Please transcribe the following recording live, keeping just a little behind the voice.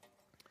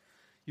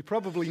You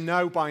probably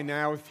know by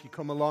now, if you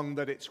come along,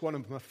 that it's one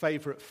of my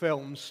favorite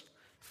films.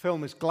 The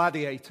film is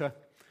Gladiator,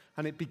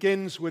 and it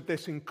begins with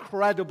this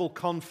incredible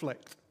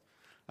conflict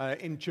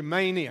in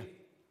Germania.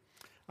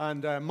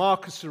 And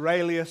Marcus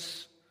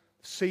Aurelius,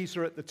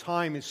 Caesar at the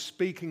time, is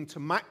speaking to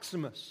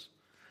Maximus,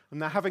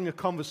 and they're having a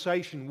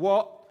conversation.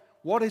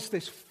 What is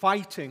this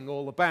fighting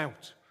all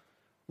about?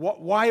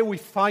 Why are we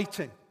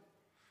fighting?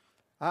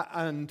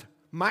 And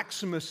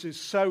Maximus is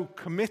so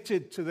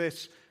committed to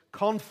this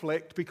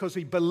conflict because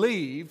he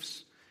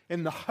believes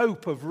in the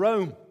hope of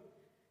Rome.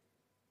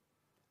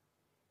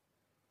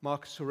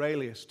 Marcus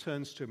Aurelius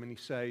turns to him and he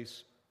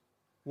says,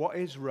 "What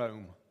is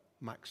Rome,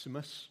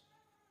 Maximus?"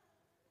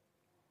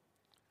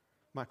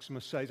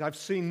 Maximus says, "I've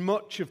seen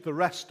much of the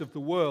rest of the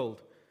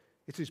world.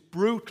 It is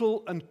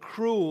brutal and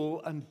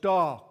cruel and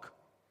dark.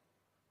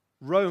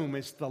 Rome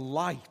is the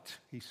light,"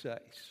 he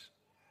says.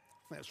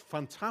 That's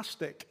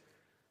fantastic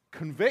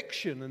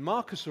conviction. And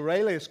Marcus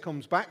Aurelius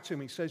comes back to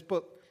him. He says,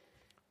 but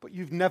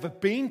you've never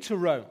been to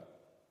Rome.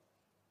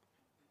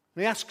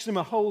 And he asks him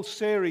a whole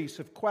series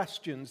of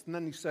questions, and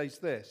then he says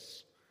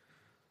this: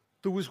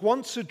 "There was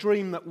once a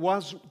dream that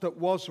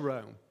was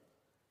Rome.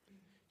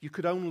 You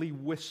could only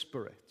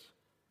whisper it.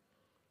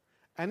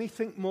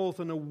 Anything more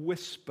than a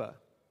whisper,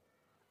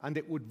 and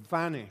it would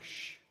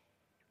vanish.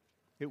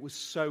 It was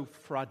so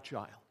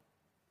fragile."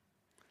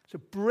 It's a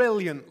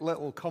brilliant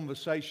little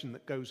conversation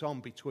that goes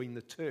on between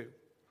the two.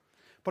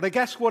 But I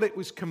guess what it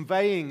was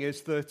conveying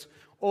is that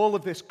all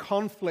of this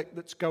conflict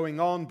that's going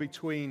on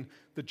between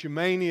the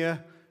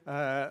Germania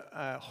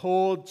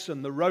hordes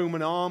and the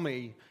Roman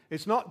army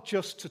is not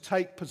just to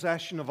take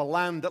possession of a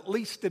land, at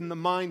least in the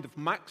mind of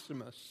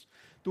Maximus.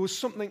 There was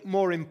something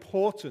more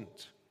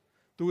important.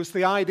 There was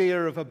the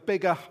idea of a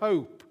bigger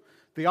hope,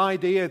 the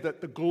idea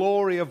that the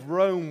glory of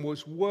Rome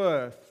was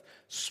worth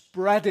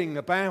spreading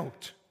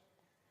about.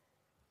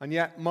 And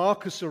yet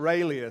Marcus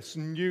Aurelius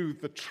knew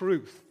the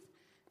truth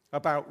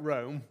about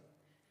Rome.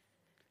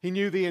 He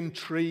knew the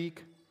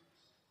intrigue.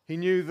 He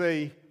knew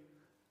the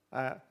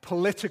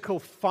political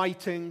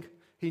fighting.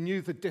 He knew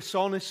the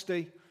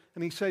dishonesty.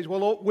 And he says,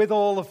 well, with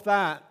all of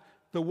that,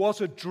 there was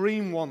a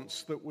dream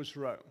once that was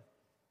Rome.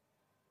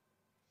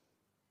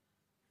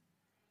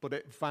 But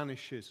it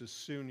vanishes as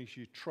soon as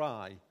you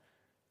try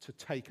to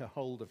take a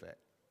hold of it.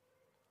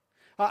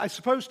 I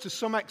suppose to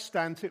some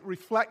extent it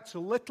reflects a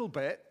little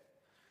bit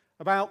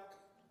about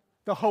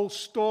the whole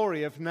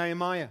story of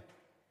Nehemiah.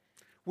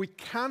 We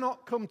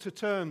cannot come to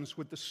terms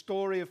with the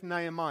story of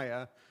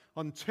Nehemiah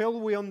until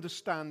we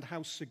understand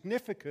how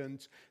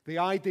significant the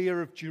idea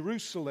of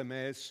Jerusalem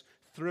is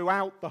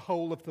throughout the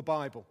whole of the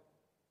Bible.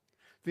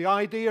 The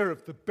idea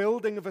of the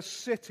building of a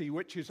city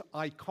which is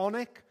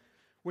iconic,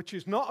 which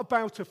is not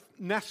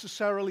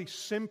necessarily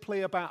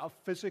simply about a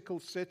physical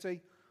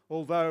city,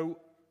 although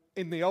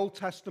in the Old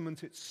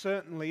Testament it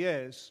certainly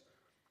is,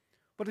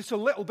 but it's a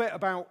little bit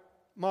about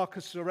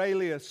Marcus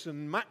Aurelius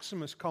and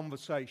Maximus'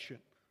 conversation.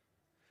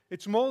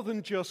 It's more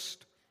than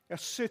just a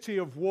city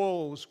of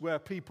walls where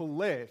people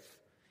live.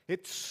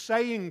 It's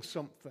saying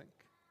something.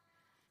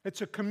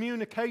 It's a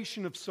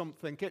communication of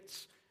something.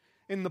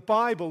 In the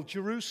Bible,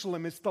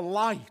 Jerusalem is the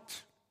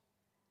light.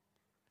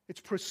 It's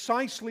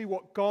precisely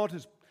what God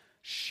has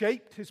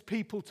shaped his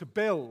people to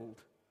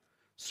build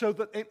so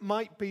that it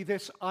might be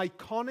this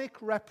iconic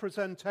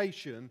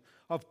representation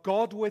of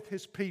God with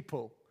his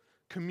people,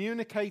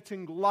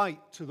 communicating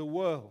light to the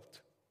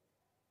world.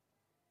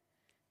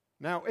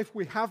 Now, if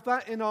we have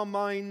that in our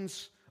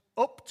minds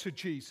up to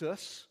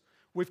Jesus,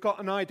 we've got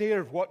an idea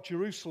of what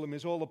Jerusalem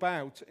is all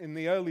about in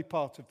the early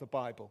part of the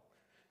Bible.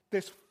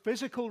 This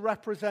physical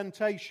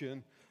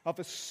representation of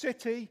a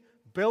city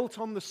built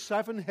on the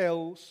 7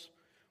 hills,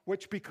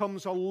 which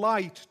becomes a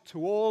light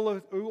to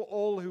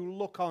all who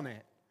look on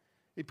it.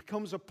 It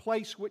becomes a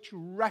place which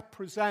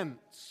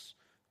represents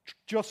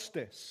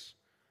justice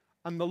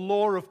and the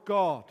law of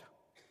God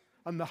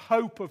and the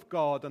hope of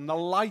God and the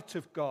light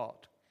of God.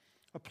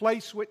 A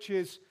place which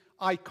is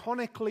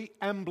iconically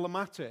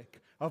emblematic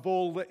of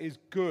all that is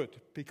good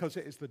because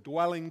it is the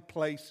dwelling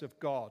place of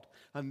God.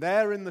 And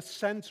there in the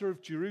center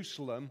of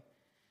Jerusalem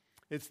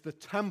is the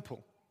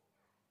temple.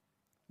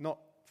 Not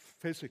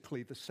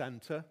physically the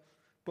center,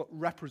 but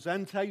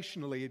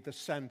representationally the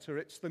center.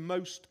 It's the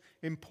most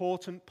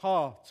important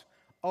part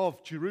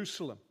of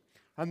Jerusalem.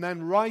 And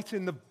then right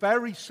in the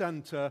very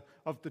center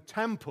of the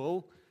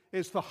temple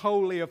is the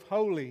Holy of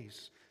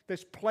Holies,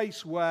 this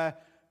place where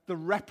the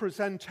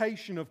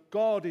representation of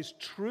God is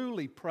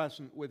truly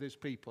present with his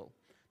people.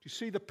 Do you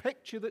see the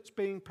picture that's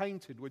being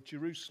painted with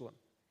Jerusalem?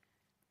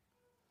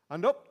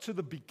 And up to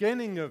the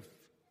beginning of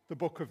the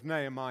book of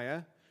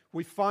Nehemiah,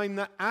 we find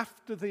that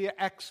after the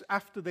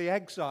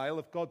exile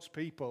of God's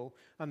people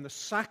and the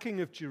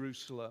sacking of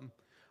Jerusalem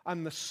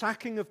and the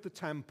sacking of the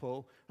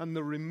temple and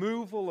the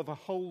removal of a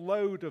whole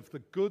load of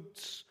the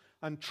goods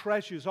and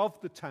treasures of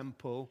the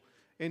temple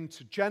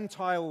into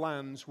Gentile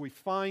lands, we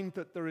find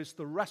that there is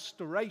the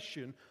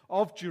restoration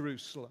of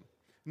Jerusalem.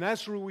 In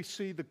Ezra, we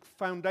see the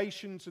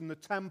foundations in the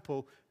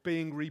temple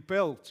being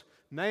rebuilt.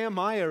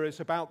 Nehemiah is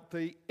about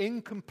the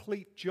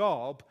incomplete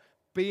job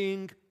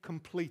being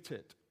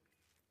completed.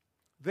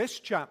 This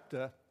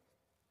chapter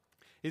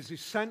is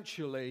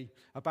essentially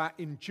about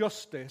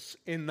injustice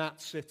in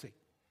that city.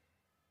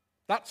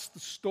 That's the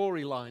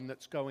storyline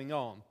that's going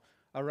on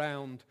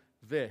around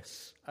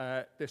this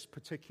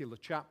particular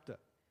chapter.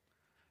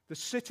 The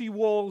city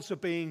walls are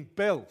being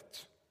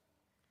built.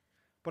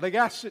 But I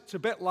guess it's a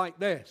bit like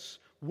this.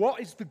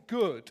 What is the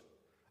good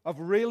of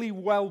really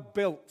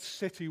well-built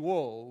city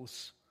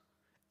walls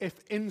if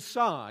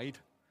inside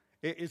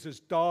it is as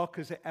dark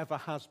as it ever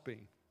has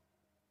been?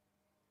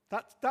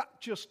 That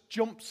just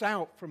jumps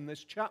out from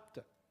this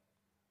chapter.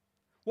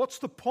 What's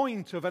the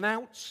point of an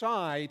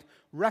outside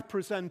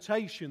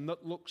representation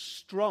that looks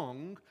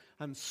strong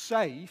and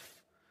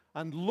safe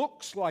and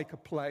looks like a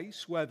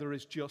place where there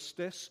is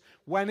justice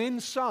when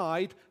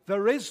inside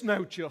there is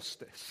no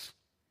justice?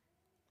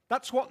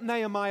 That's what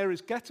Nehemiah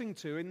is getting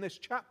to in this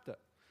chapter.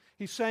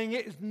 He's saying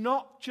it is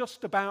not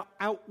just about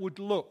outward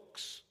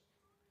looks.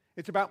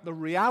 It's about the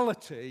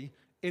reality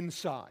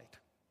inside.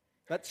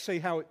 Let's see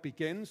how it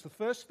begins. The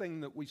first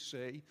thing that we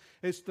see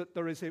is that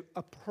there is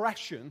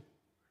oppression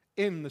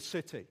in the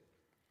city.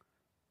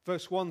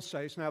 Verse 1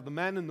 says, "Now the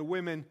men and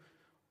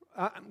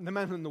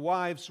the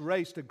wives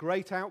raised a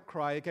great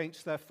outcry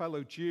against their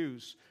fellow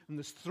Jews. And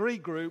there's three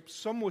groups.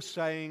 Some were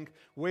saying,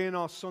 we and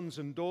our sons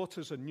and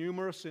daughters are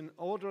numerous. In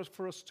order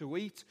for us to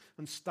eat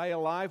and stay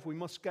alive, we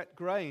must get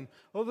grain.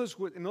 Others,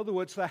 in other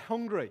words, they're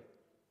hungry.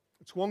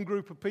 It's one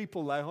group of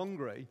people, they're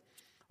hungry.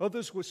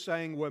 Others were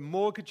saying, we're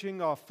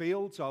mortgaging our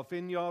fields, our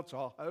vineyards,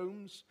 our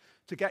homes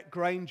to get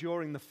grain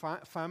during the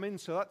famine.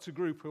 So that's a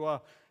group who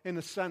are, in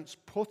a sense,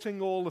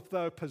 putting all of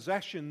their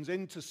possessions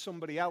into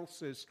somebody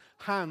else's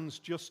hands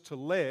just to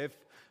live.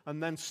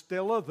 And then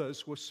still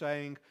others were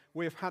saying,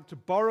 we've had to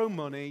borrow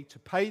money to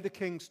pay the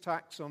king's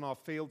tax on our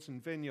fields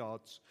and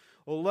vineyards.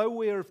 Although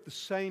we are of the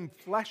same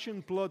flesh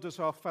and blood as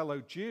our fellow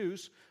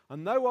Jews,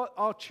 and though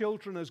our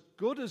children are as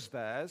good as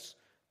theirs,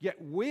 yet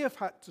we have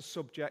had to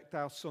subject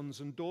our sons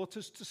and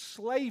daughters to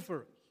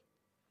slavery.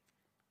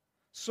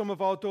 Some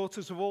of our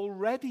daughters have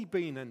already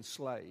been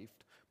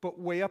enslaved, but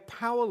we are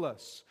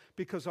powerless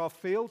because our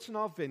fields and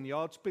our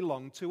vineyards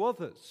belong to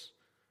others."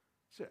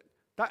 So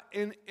that,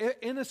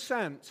 in a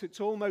sense, it's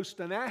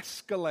almost an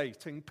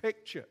escalating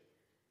picture.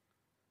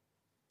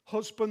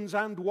 Husbands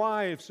and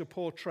wives are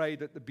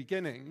portrayed at the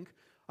beginning.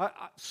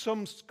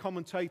 Some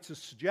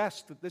commentators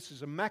suggest that this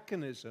is a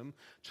mechanism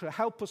to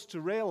help us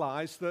to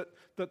realize that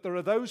there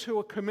are those who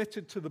are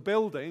committed to the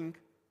building,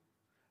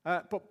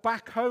 but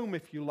back home,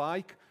 if you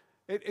like,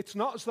 it's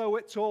not as though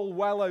it's all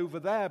well over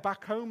there.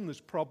 Back home, there's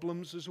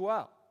problems as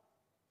well.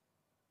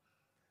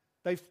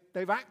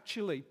 They've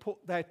actually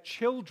put their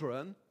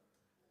children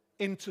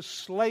into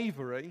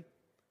slavery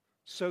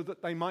so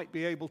that they might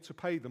be able to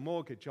pay the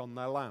mortgage on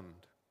their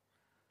land.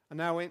 And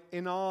now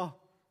in our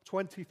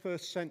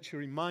 21st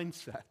century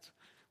mindset,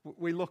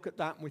 we look at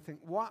that and we think,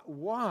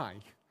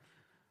 why?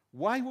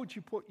 Why would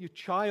you put your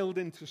child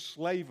into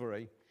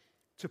slavery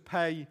to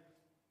pay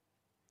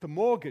the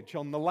mortgage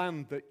on the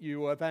land that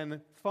you are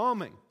then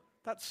farming?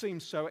 That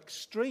seems so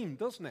extreme,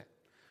 doesn't it?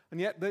 And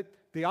yet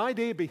the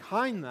idea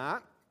behind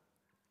that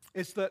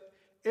is that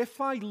if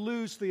I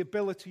lose the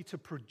ability to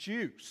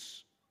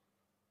produce,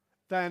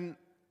 then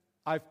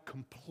I've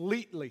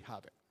completely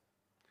had it.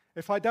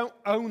 If I don't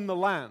own the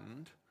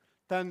land,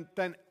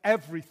 then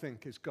everything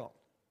is gone.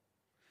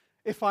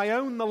 If I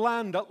own the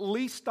land, at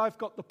least I've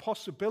got the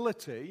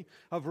possibility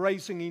of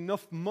raising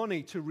enough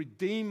money to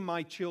redeem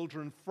my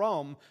children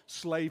from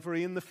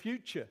slavery in the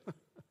future.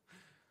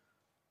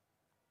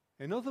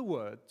 In other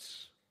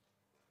words,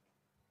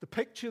 the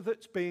picture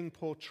that's being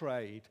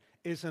portrayed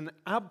is an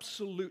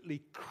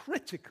absolutely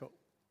critical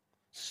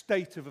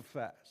state of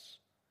affairs.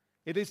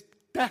 It is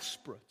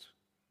desperate.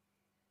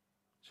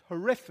 It's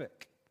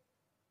horrific.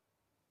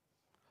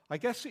 I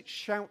guess it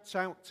shouts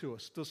out to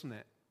us, doesn't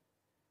it?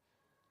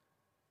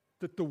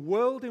 That the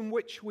world in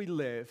which we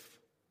live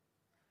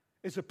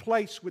is a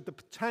place with the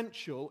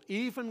potential,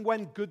 even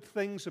when good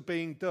things are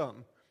being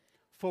done,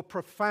 for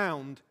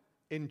profound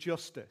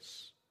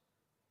injustice.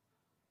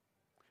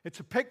 It's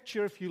a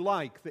picture, if you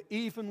like, that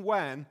even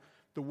when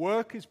the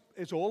work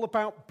is all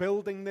about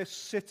building this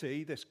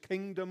city, this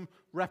kingdom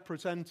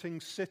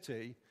representing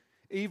city,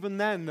 even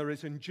then there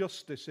is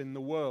injustice in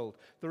the world.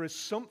 There is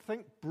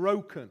something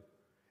broken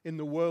in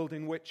the world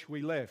in which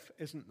we live,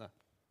 isn't there?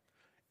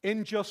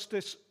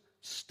 Injustice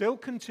still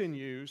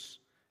continues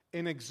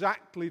in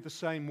exactly the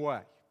same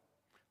way.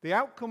 The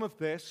outcome of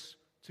this,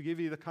 to give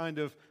you the kind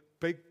of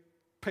big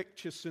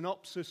picture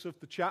synopsis of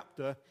the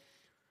chapter,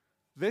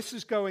 this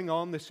is going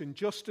on, this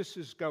injustice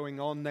is going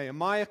on.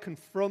 Nehemiah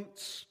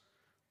confronts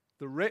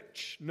the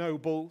rich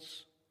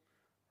nobles.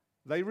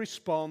 They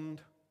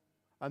respond,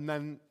 and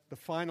then the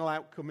final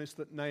outcome is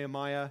that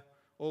Nehemiah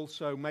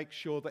also makes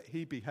sure that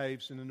he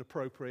behaves in an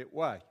appropriate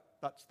way.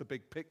 That's the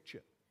big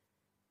picture.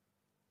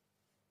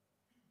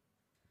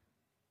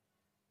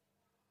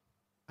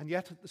 And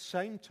yet at the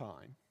same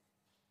time,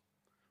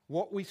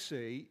 what we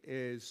see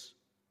is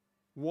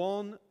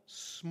one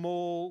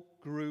small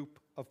group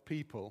of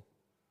people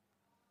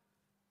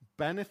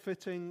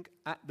benefiting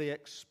at the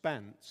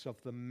expense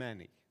of the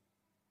many.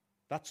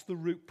 That's the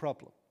root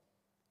problem.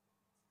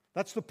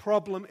 That's the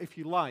problem, if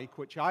you like,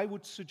 which I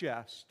would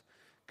suggest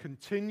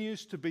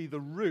continues to be the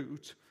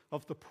root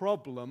of the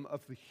problem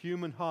of the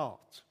human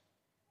heart.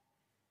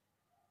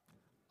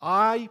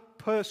 I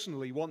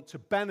personally want to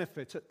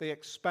benefit at the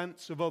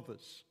expense of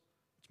others.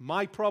 It's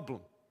my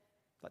problem.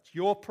 That's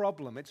your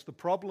problem. It's the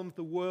problem of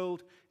the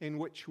world in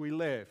which we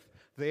live.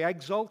 The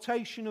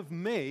exaltation of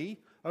me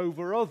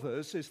over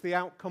others is the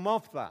outcome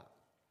of that.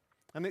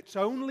 And it's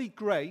only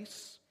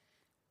grace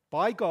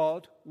by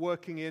God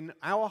working in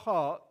our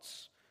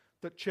hearts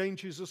that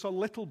changes us a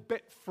little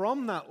bit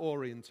from that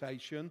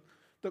orientation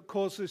that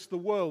causes the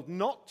world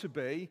not to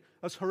be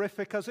as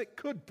horrific as it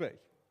could be.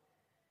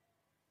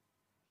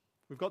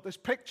 We've got this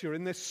picture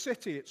in this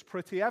city. It's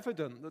pretty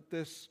evident that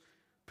this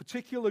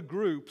particular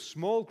group,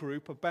 small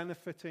group, are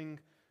benefiting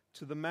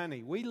to the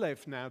many. We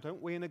live now,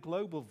 don't we, in a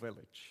global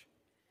village.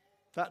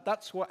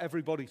 That's what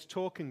everybody's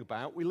talking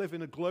about. We live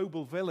in a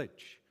global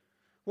village.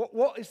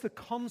 What is the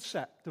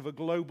concept of a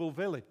global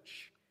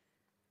village?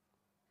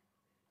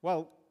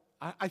 Well,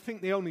 I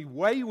think the only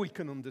way we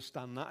can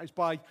understand that is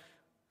by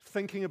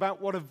thinking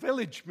about what a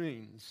village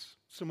means.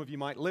 Some of you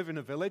might live in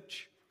a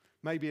village,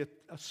 maybe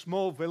a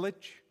small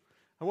village.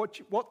 And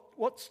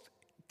what's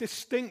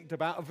distinct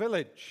about a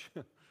village?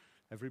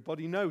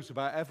 Everybody knows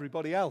about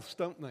everybody else,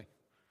 don't they?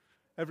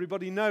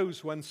 Everybody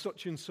knows when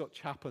such and such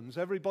happens.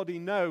 Everybody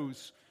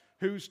knows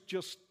who's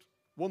just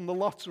won the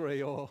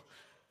lottery or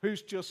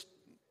who's just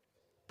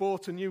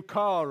bought a new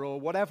car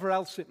or whatever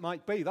else it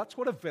might be. That's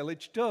what a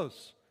village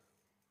does.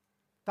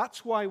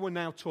 That's why we're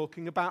now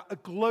talking about a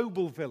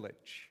global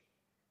village.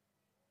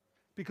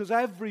 Because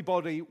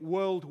everybody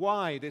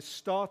worldwide is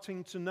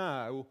starting to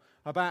know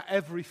about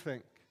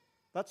everything.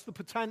 That's the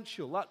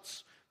potential.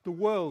 That's the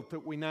world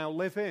that we now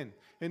live in.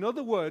 In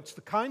other words,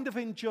 the kind of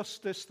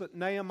injustice that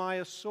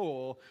Nehemiah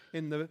saw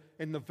in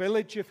the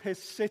village of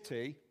his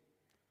city,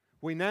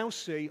 we now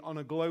see on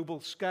a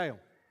global scale.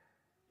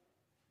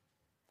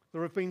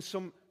 There have been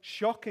some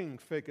shocking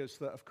figures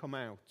that have come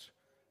out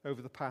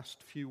over the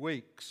past few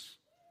weeks.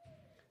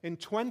 In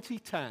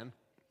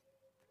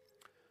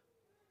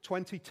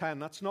 2010,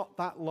 that's not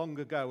that long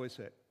ago, is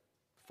it?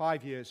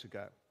 5 years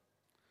ago.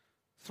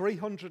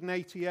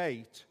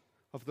 388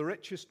 of the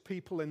richest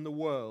people in the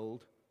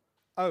world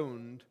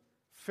owned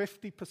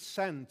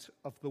 50%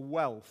 of the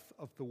wealth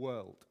of the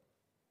world.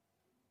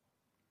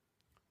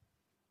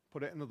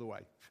 Put it another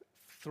way.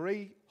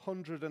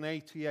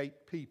 388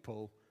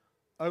 people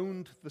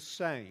owned the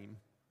same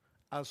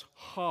as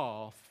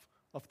half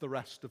of the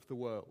rest of the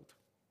world.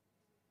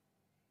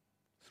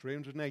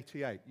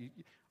 388.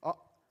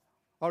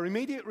 Our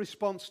immediate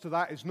response to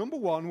that is, number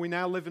one, we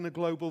now live in a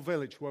global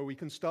village where we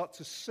can start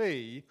to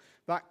see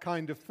that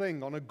kind of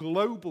thing on a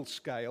global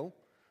scale,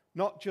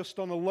 not just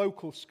on a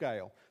local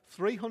scale.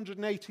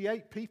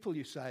 388 people,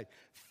 you say.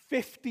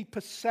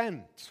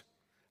 50%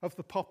 of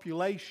the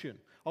population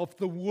of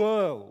the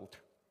world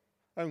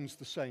owns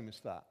the same as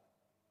that.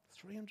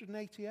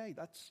 388,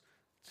 it's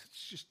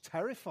just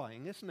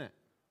terrifying, isn't it?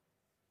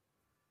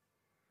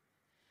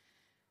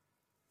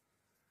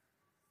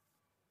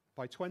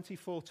 By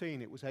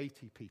 2014, it was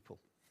 80 people.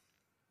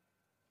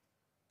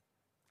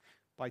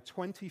 By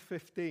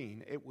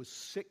 2015, it was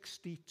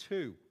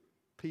 62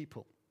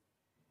 people.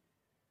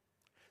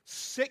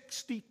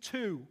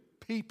 62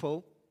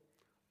 people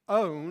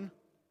own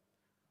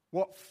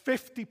what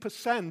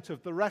 50%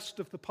 of the rest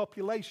of the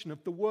population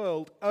of the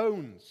world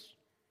owns.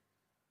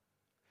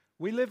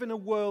 We live in a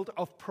world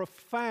of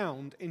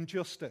profound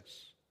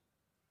injustice.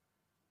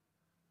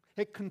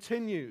 It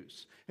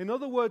continues. In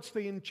other words,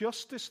 the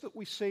injustice that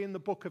we see in the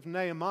book of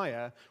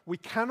Nehemiah, we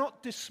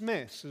cannot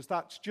dismiss as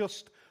that's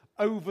just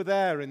over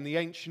there in the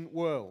ancient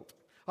world.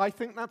 I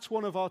think that's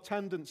one of our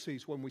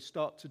tendencies when we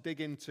start to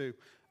dig into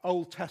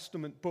Old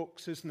Testament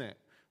books, isn't it?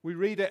 We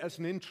read it as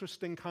an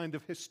interesting kind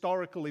of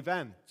historical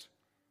event.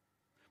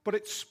 But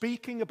it's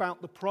speaking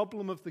about the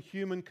problem of the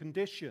human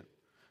condition,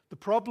 the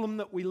problem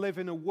that we live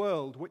in a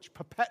world which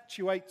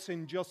perpetuates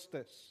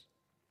injustice.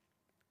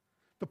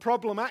 The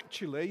problem,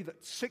 actually,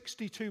 that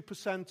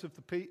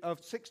 62%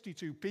 of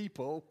 62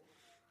 people,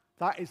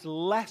 that is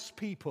less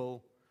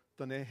people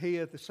than are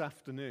here this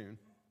afternoon,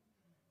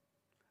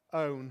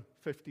 own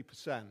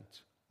 50%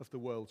 of the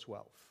world's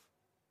wealth.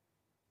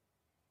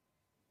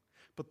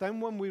 But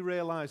then when we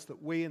realize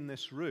that we in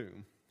this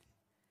room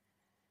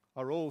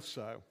are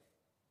also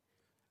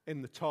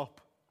in the top,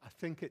 I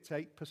think it's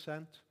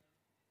 8%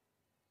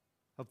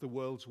 of the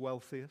world's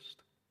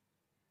wealthiest,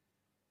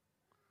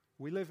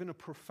 we live in a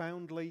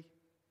profoundly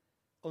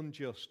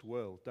unjust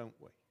world, don't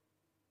we?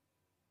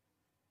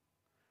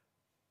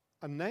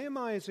 And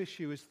Nehemiah's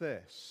issue is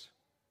this.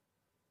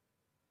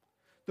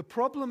 The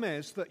problem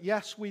is that,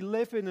 yes, we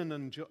live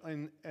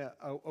in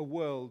a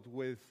world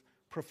with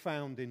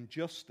profound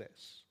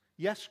injustice.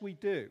 Yes, we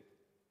do.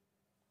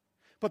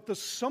 But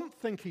there's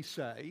something, he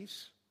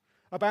says,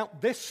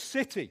 about this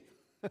city.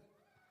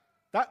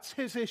 That's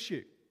his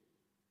issue.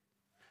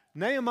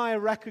 Nehemiah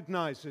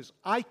recognizes,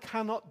 I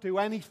cannot do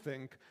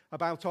anything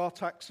about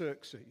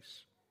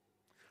Artaxerxes.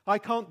 I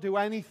can't do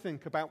anything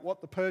about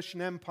what the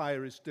Persian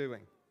Empire is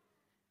doing.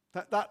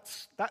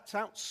 That's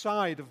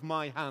outside of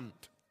my hand.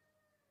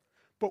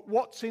 But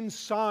what's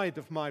inside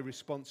of my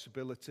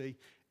responsibility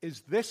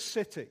is this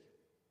city,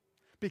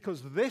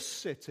 because this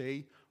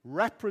city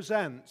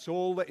represents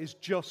all that is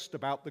just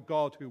about the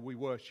God who we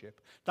worship.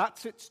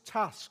 That's its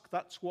task.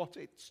 That's what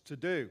it's to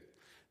do.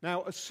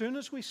 Now, as soon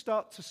as we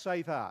start to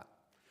say that,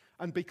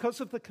 and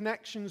because of the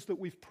connections that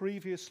we've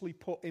previously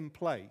put in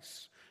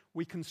place,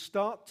 we can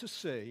start to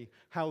see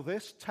how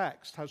this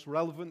text has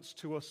relevance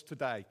to us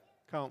today,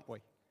 can't we?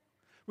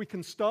 We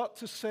can start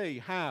to see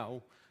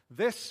how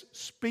this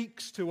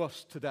speaks to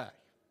us today.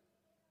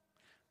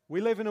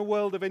 We live in a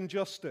world of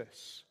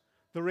injustice.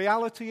 The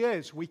reality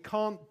is we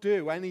can't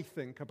do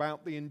anything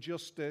about the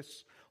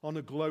injustice on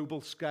a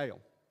global scale.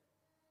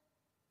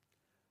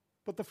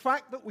 But the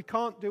fact that we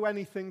can't do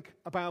anything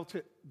about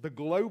it the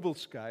global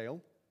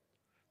scale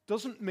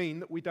doesn't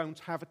mean that we don't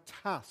have a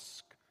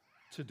task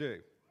to do.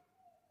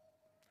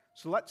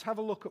 So let's have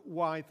a look at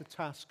why the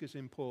task is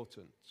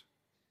important.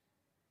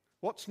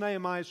 What's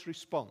Nehemiah's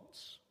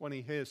response when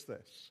he hears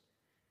this?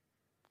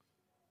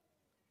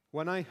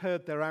 When I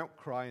heard their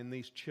outcry and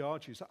these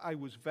charges, I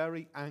was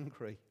very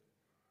angry.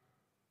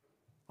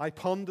 I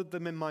pondered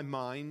them in my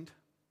mind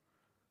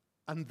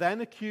and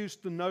then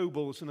accused the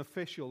nobles and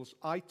officials.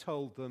 I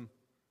told them,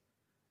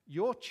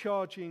 "You're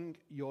charging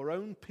your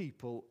own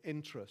people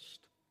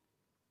interest."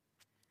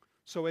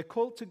 So we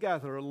called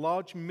together a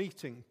large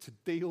meeting to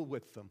deal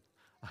with them.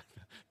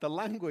 The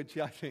language,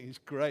 I think, is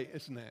great,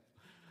 isn't it?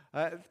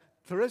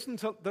 There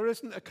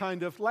isn't a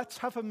kind of, let's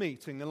have a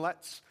meeting and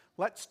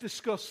let's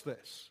discuss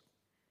this.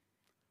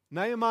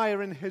 Nehemiah,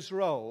 in his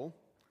role,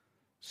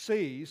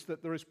 sees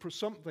that there is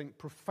something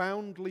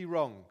profoundly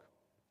wrong.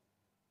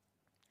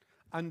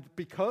 And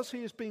because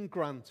he has been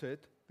granted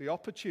the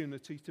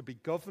opportunity to be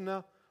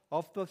governor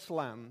of this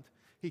land,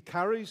 he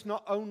carries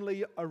not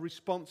only a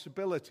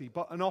responsibility,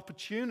 but an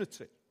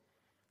opportunity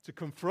to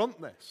confront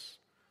this.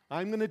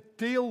 I'm going to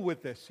deal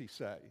with this, he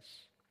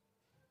says.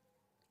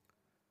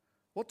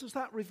 What does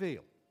that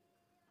reveal?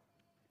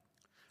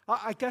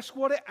 I guess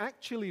what it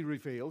actually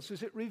reveals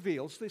is it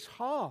reveals this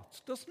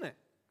heart, doesn't it?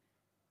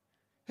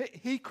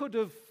 He could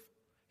have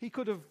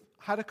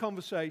had a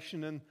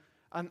conversation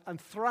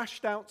and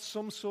thrashed out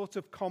some sort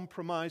of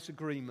compromise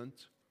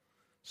agreement,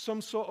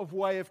 some sort of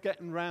way of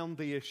getting round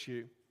the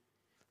issue,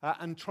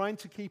 and trying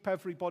to keep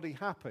everybody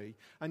happy,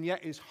 and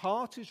yet his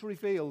heart is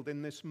revealed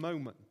in this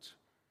moment.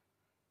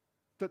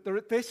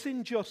 That this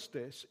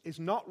injustice is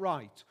not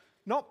right,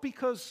 not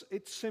because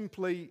it's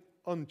simply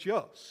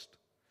unjust,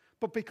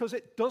 but because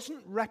it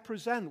doesn't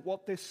represent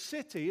what this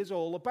city is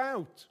all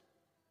about.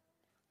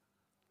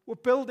 We're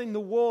building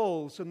the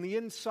walls and the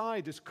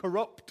inside is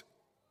corrupt.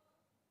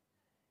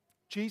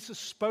 Jesus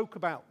spoke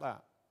about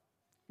that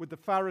with the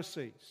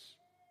Pharisees.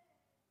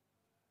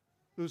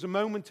 There was a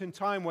moment in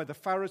time where the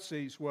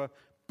Pharisees were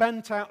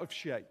bent out of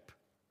shape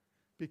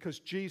because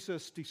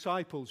Jesus'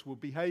 disciples were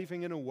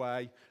behaving in a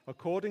way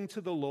according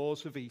to the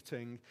laws of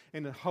eating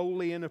in a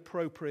wholly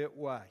inappropriate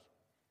way.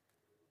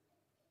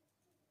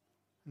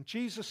 And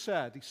Jesus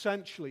said,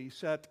 essentially, he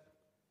said,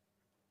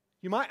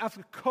 you might have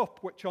a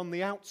cup which on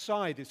the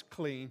outside is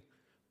clean,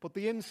 but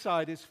the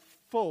inside is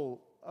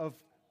full of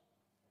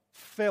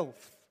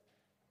filth.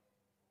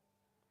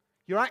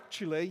 You're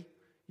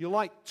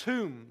like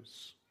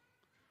tombs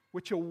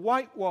which are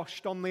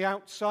whitewashed on the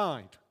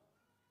outside,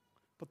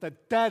 but they're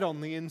dead on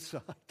the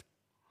inside.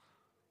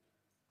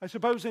 I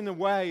suppose in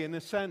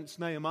a sense,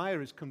 Nehemiah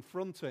is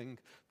confronting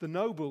the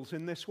nobles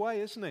in this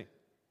way, isn't he?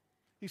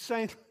 He's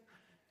saying,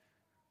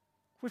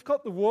 we've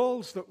got the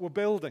walls that we're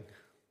building,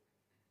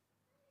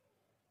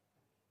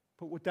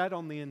 but we're dead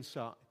on the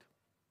inside.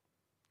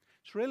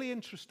 It's really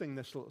interesting,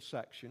 this little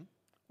section.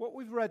 What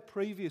we've read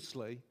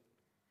previously,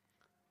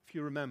 if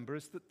you remember,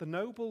 is that the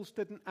nobles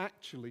didn't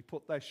actually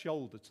put their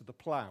shoulder to the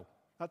plough.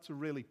 That's a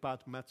really bad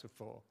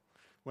metaphor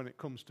when it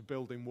comes to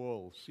building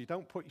walls. You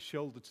don't put your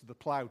shoulder to the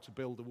plough to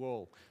build a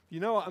wall.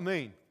 You know what I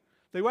mean?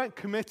 They weren't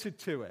committed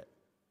to it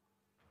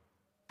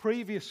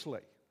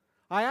previously.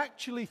 I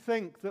actually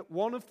think that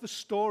one of the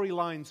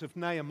storylines of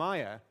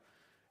Nehemiah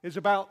is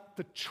about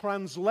the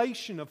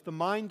translation of the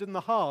mind and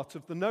the heart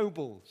of the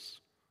nobles.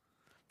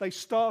 They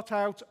start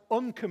out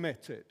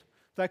uncommitted.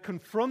 They're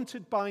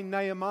confronted by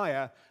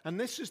Nehemiah, and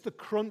this is the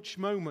crunch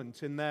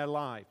moment in their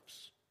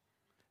lives,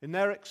 in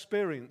their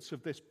experience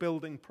of this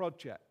building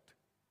project.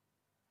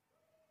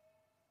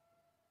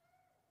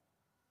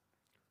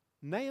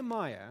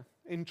 Nehemiah,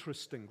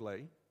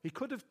 interestingly, he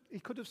could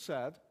have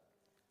said,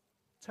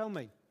 tell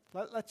me,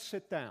 let's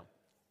sit down.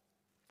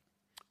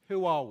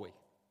 Who are we?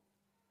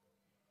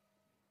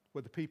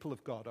 We're the people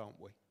of God,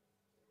 aren't we?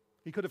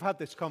 He could have had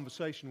this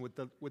conversation with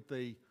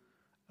the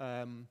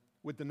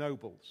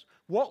nobles.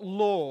 What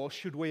law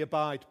should we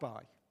abide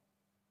by?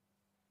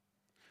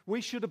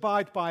 We should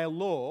abide by a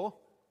law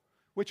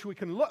which we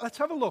can look. Let's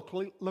have a look.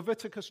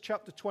 Leviticus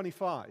chapter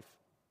 25,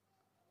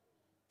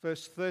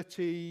 verse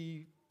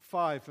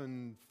 35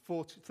 and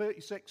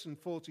 36 and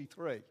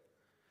 43.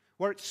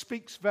 where it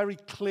speaks very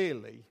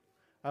clearly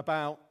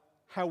about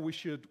how we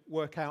should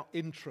work out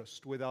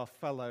interest with our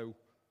fellow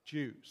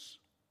Jews.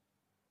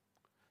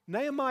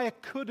 Nehemiah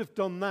could have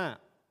done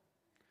that.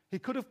 He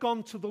could have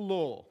gone to the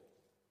law,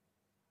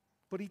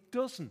 but he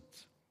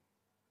doesn't.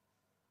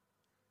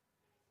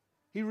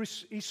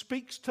 He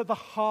speaks to the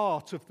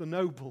heart of the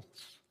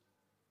nobles.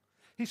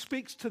 He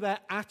speaks to their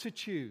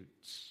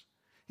attitudes.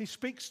 He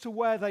speaks to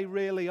where they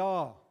really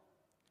are.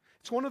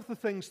 It's one of the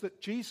things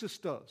that Jesus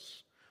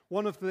does.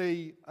 One of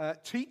the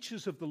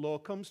teachers of the law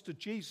comes to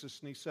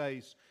Jesus and he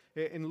says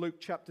in Luke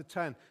chapter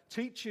 10,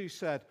 "Teacher," he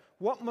said,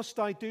 "what must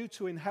I do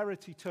to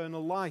inherit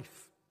eternal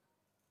life?"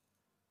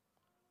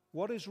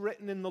 "What is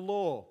written in the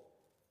law?"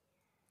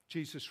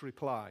 Jesus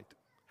replied.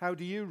 "How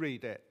do you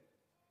read it?"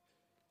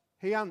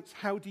 He answered,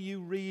 "How do you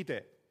read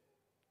it?"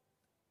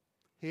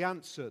 He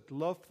answered,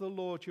 "Love the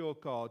Lord your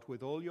God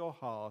with all your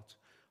heart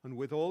and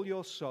with all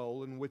your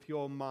soul and with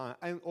your mind,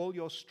 and all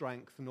your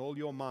strength and all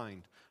your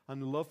mind,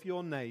 and love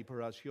your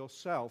neighbor as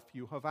yourself.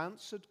 You have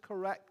answered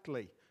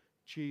correctly,"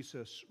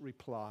 Jesus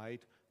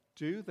replied.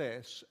 "Do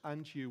this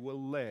and you will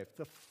live."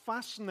 The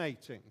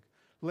fascinating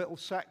little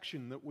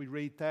section that we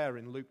read there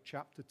in Luke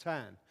chapter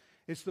 10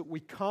 is that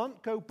we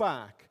can't go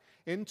back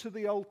into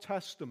the Old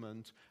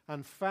Testament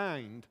and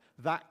find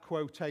that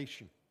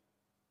quotation.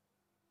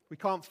 We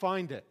can't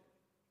find it.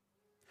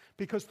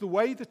 Because the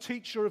way the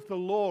teacher of the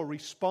law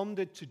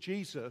responded to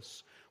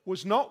Jesus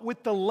was not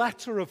with the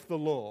letter of the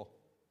law.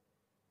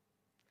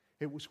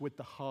 It was with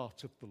the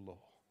heart of the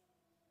law.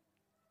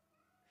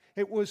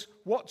 It was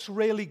what's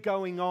really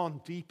going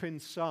on deep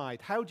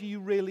inside. How do you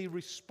really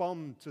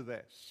respond to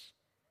this?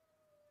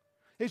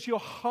 Is your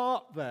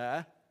heart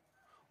there,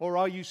 or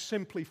are you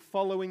simply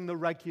following the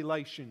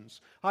regulations?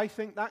 I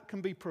think that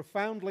can be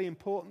profoundly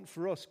important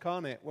for us,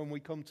 can't it, when we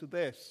come to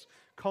this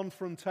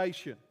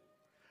confrontation.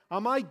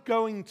 Am I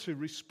going to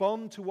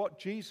respond to what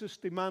Jesus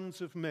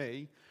demands of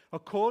me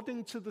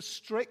according to the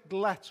strict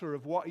letter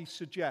of what he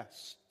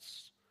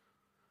suggests?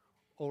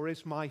 Or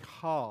is my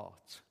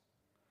heart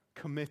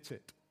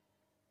committed?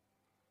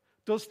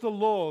 Does the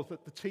law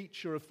that the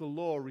teacher of the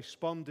law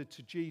responded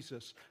to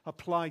Jesus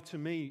apply to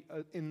me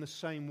in the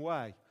same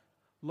way?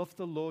 Love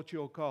the Lord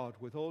your God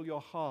with all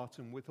your heart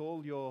and with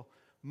all your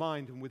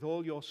mind and with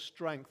all your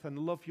strength, and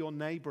love your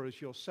neighbor as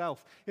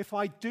yourself. If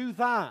I do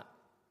that,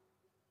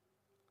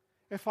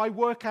 if I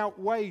work out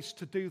ways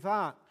to do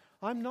that,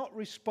 I'm not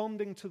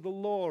responding to the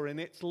law in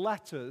its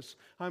letters.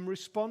 I'm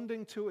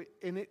responding to it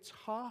in its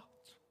heart.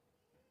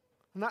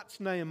 And that's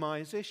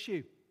Nehemiah's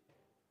issue.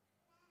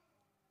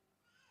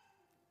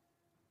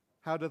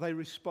 How do they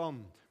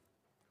respond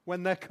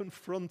when they're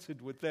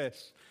confronted with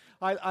this?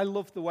 I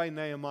love the way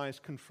Nehemiah's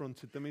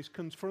confronted them. He's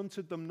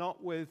confronted them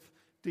not with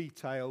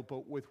detail,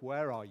 but with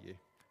where are you?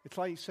 It's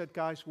like he said,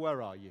 guys,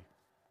 where are you?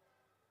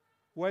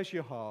 Where's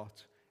your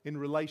heart in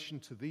relation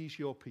to these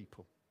your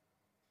people?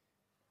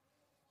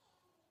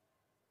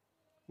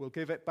 We'll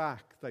give it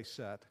back, they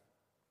said.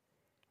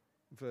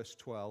 Verse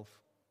 12.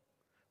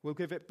 We'll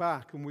give it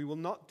back, and we will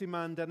not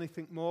demand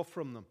anything more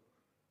from them.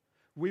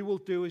 We will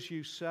do as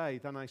you say.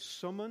 Then I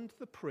summoned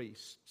the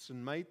priests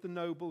and made the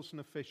nobles and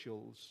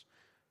officials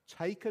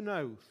take an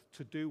oath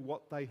to do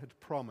what they had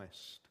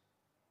promised.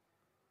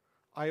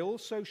 I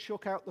also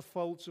shook out the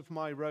folds of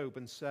my robe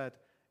and said,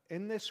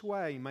 in this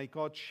way may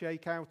God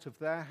shake out of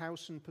their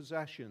house and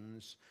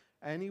possessions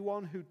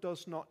anyone who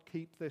does not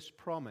keep this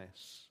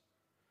promise.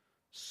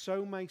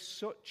 So may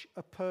such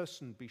a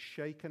person be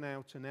shaken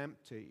out and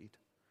emptied.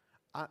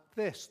 At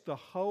this, the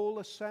whole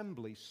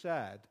assembly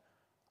said,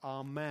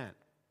 Amen.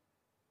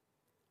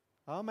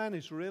 Amen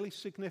is really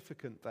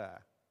significant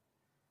there.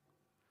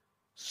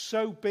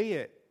 So be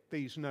it,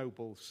 these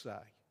nobles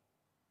say.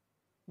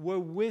 We're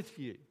with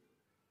you.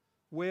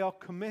 We are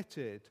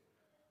committed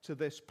to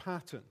this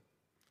pattern.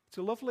 It's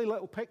a lovely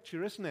little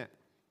picture, isn't it?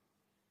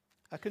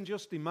 I can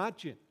just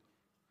imagine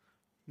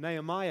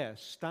Nehemiah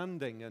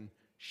standing and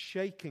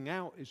shaking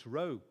out his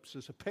robes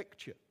as a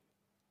picture.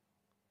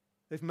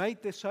 They've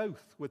made this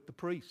oath with the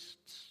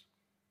priests.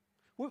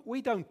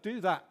 We don't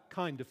do that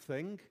kind of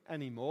thing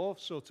anymore,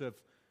 sort of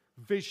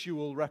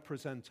visual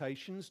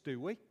representations, do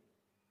we?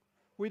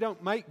 We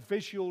don't make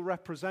visual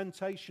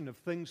representation of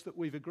things that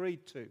we've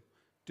agreed to,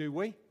 do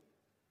we?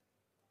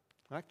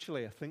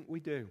 Actually, I think we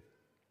do.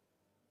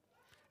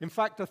 In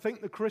fact, I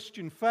think the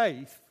Christian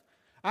faith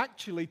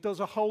actually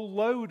does a whole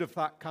load of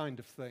that kind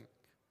of thing.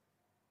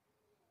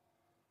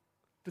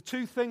 The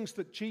two things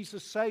that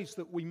Jesus says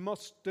that we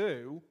must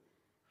do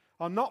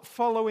are not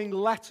following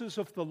letters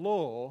of the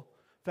law,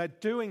 they're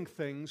doing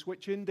things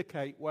which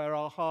indicate where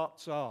our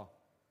hearts are.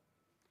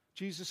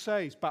 Jesus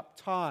says,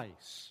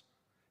 baptize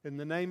in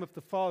the name of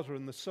the Father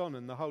and the Son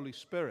and the Holy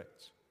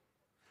Spirit.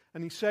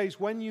 And he says,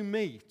 when you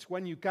meet,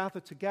 when you gather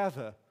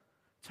together,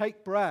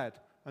 take bread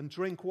and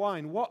drink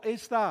wine. What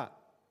is that?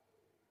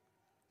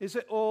 Is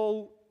it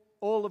all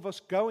of us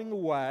going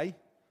away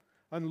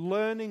and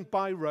learning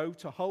by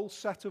rote a whole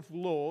set of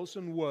laws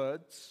and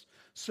words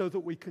so that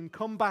we can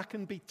come back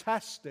and be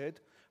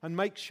tested and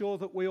make sure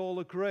that we all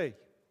agree?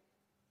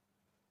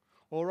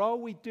 Or are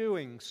we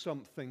doing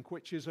something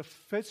which is a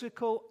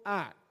physical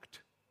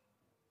act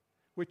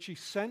which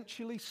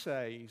essentially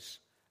says,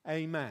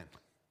 Amen?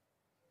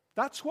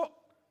 That's what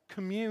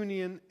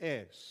communion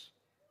is.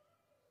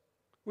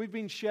 We've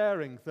been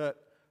sharing that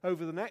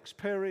over the next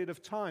period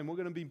of time, we're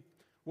going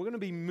to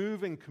be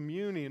moving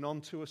communion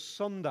onto a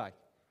Sunday.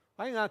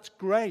 I think that's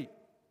great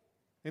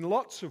in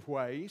lots of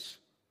ways.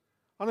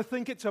 And I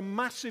think it's a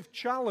massive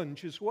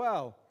challenge as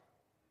well,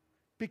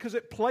 because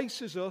it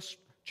places us,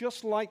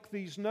 just like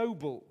these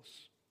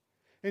nobles,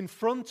 in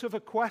front of a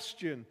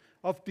question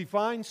of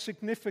divine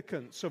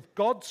significance, of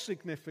God's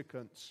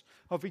significance,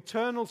 of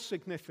eternal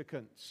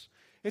significance.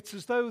 It's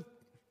as though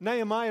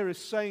Nehemiah is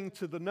saying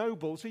to the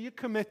nobles, are you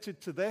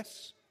committed to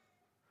this?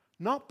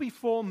 Not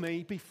before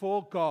me,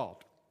 before God.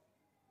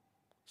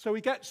 So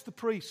he gets the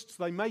priests,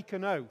 they make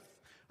an oath,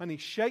 and he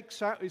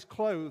shakes out his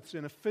clothes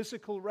in a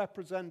physical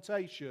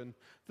representation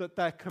that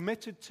they're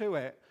committed to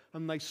it,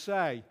 and they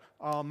say,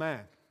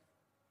 Amen.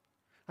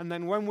 And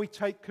then when we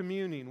take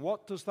communion,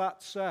 what does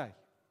that say?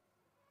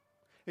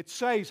 It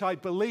says, I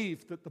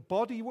believe that the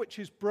body which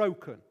is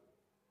broken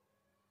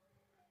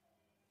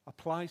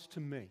applies to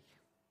me.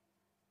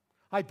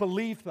 I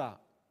believe that.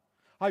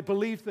 I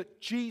believe that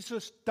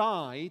Jesus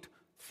died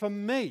for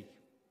me.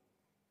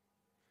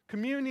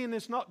 Communion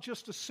is not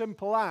just a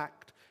simple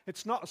act.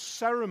 It's not a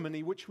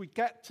ceremony which we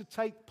get to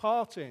take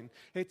part in.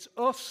 It's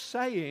us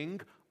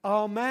saying,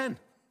 Amen.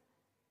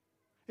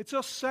 It's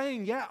us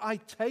saying, yeah, I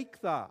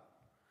take that.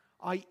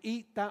 I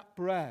eat that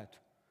bread.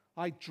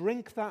 I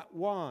drink that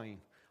wine.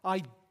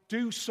 I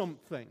do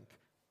something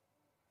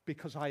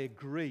because I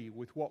agree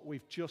with what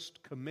we've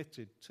just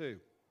committed to.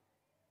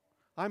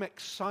 I'm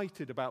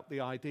excited about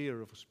the idea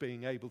of us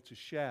being able to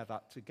share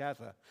that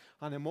together.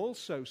 And I'm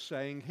also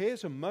saying,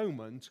 here's a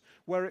moment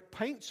where it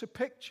paints a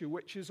picture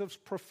which is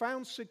of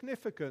profound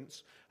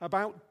significance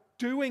about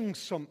doing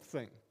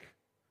something,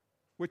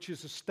 which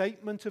is a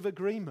statement of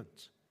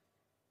agreement.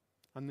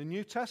 And the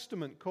New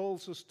Testament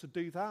calls us to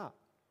do that.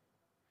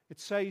 It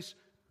says,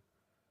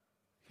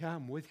 yeah,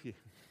 I'm with you.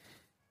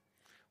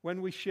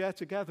 When we share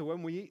together,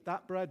 when we eat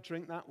that bread,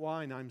 drink that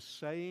wine, I'm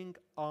saying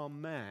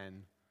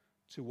amen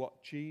to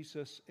what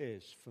Jesus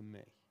is for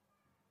me.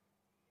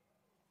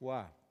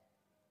 Wow.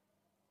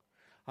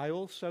 I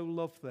also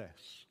love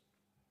this.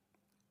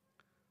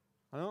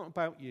 I don't know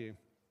about you.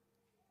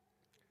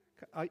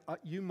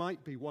 You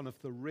might be one of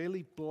the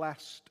really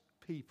blessed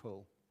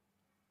people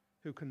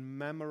who can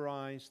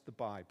memorize the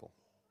Bible.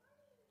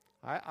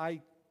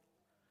 I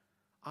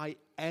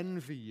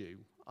envy you.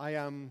 I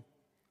am,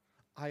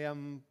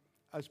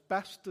 as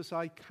best as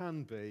I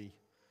can be,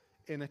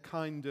 in a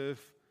kind of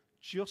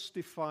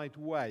justified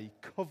way,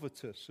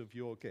 covetous of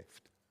your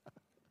gift.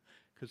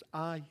 Because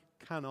I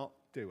cannot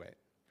do it.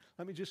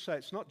 Let me just say,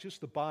 it's not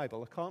just the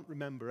Bible. I can't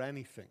remember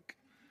anything.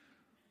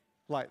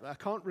 Like, I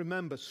can't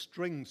remember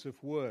strings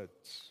of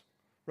words.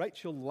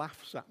 Rachel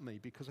laughs at me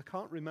because I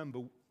can't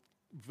remember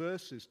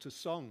verses to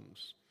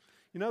songs.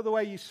 You know the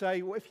way you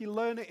say, well, if you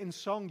learn it in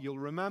song, you'll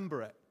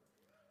remember it.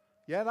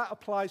 Yeah, that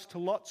applies to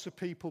lots of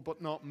people,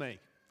 but not me.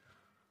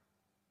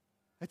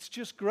 It's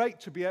just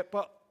great to be able,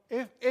 but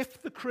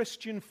if the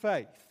Christian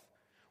faith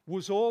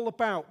was all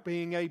about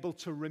being able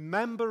to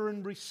remember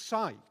and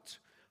recite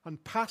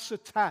and pass a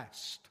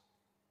test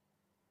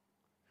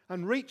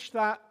and reach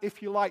that,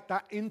 if you like,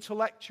 that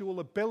intellectual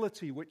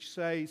ability which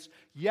says,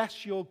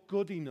 yes, you're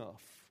good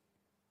enough,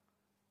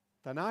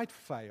 then I'd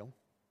fail.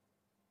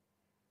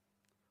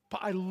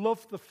 But I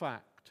love the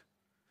fact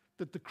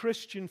that the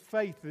Christian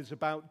faith is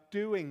about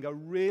doing a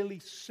really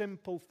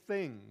simple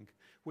thing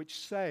which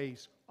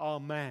says,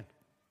 Amen.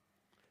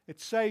 It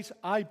says,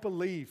 I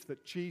believe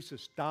that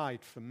Jesus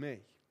died for me.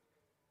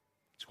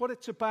 It's what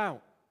it's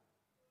about.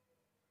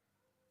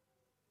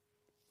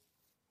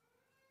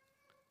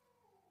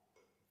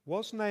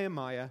 Was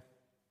Nehemiah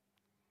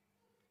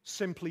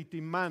simply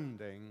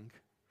demanding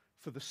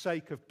for the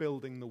sake of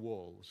building the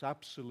walls?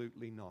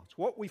 Absolutely not.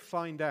 What we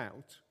find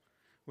out,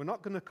 we're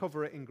not going to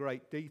cover it in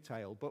great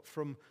detail, but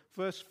from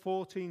verse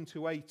 14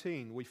 to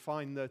 18, we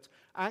find that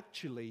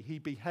actually he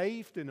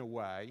behaved in a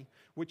way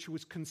which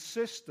was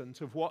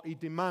consistent of what he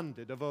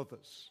demanded of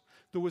others.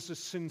 There was a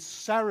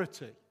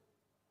sincerity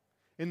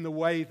in the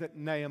way that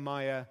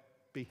Nehemiah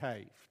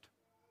behaved.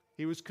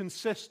 He was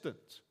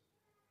consistent.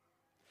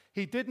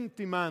 He didn't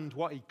demand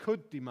what he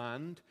could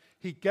demand.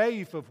 He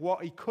gave of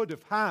what he could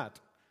have had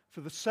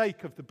for the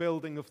sake of the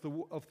building of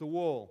the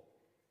wall.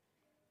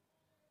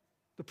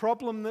 The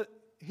problem that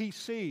he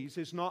sees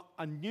is not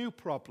a new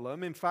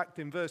problem. In fact,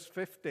 in verse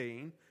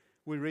 15,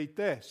 we read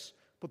this.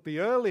 But the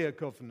earlier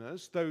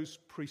governors, those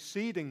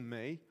preceding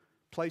me,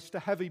 placed a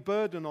heavy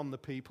burden on the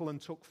people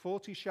and took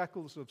 40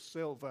 shekels of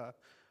silver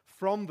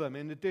from them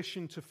in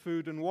addition to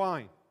food and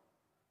wine.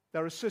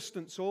 Their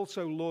assistants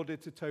also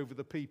lorded it over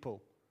the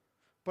people.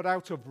 But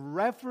out of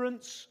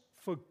reverence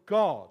for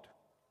God,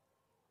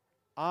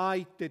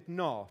 I did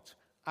not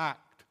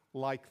act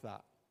like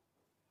that.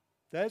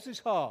 There's his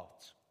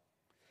heart.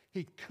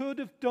 He could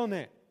have done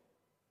it.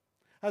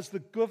 As the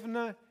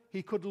governor,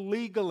 he could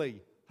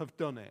legally have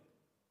done it.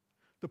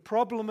 The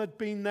problem had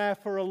been there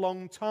for a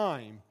long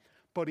time,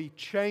 but he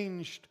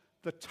changed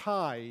the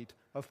tide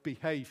of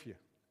behavior.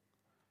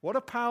 What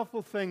a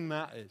powerful thing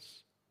that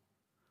is.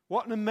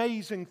 What an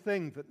amazing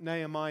thing that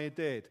Nehemiah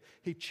did.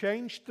 He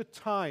changed the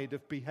tide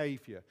of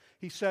behavior.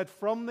 He said,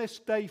 from this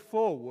day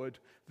forward,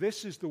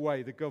 this is the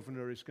way the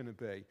governor is going to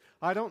be.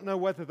 I don't know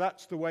whether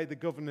that's the way the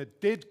governor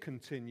did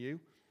continue.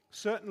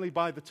 Certainly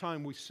by the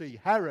time we see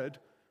Herod,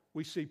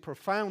 we see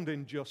profound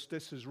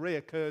injustice has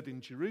reoccurred in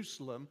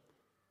Jerusalem.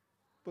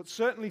 But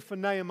certainly for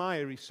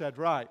Nehemiah, he said,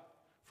 right,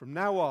 from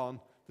now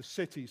on, the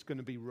city is going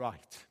to be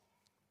right.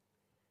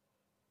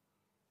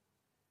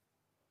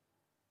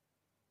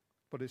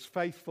 But his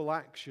faithful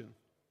action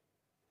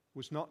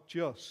was not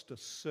just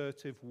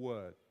assertive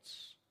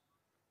words.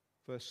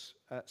 Verse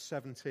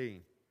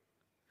 17.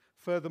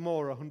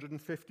 Furthermore,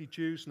 150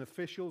 Jews and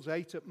officials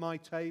ate at my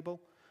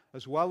table,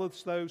 as well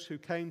as those who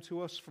came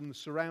to us from the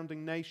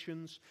surrounding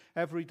nations.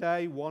 Every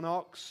day, 1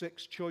 ox,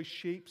 6 choice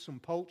sheep, some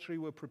poultry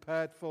were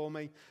prepared for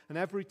me, and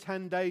every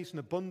 10 days an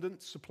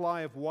abundant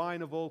supply of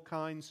wine of all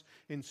kinds.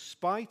 In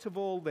spite of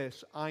all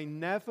this, I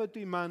never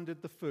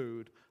demanded the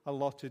food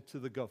allotted to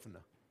the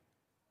governor,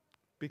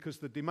 because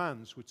the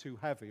demands were too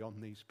heavy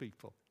on these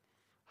people.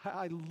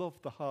 I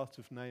love the heart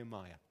of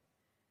Nehemiah.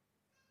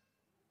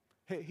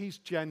 He's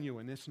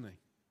genuine, isn't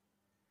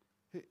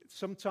he?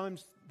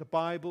 Sometimes the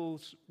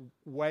Bible's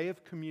way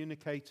of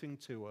communicating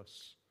to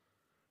us,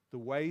 the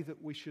way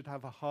that we should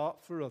have a heart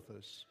for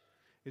others,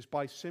 is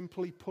by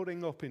simply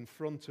putting up in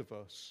front of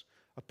us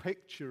a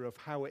picture of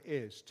how it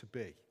is to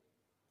be.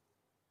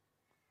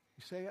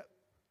 You say,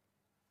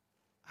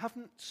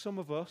 haven't some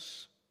of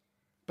us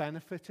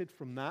benefited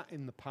from that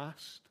in the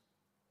past?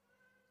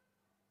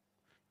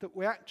 That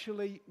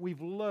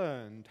we've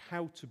learned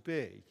how to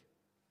be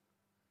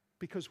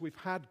because we've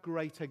had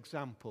great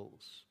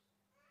examples.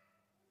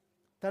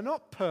 They're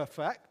not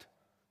perfect,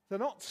 they're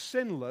not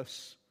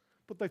sinless,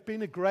 but they've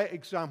been a great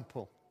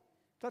example.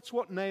 That's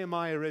what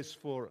Nehemiah is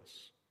for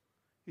us.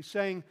 He's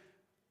saying,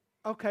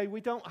 okay, we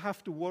don't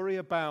have to worry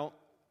about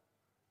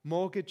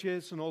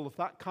mortgages and all of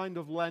that kind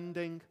of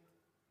lending.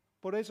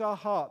 But is our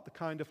heart the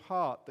kind of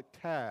heart that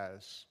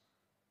cares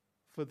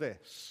for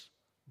this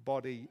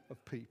body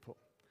of people?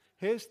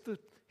 Here's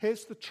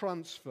the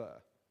transfer.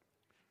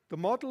 The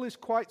model is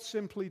quite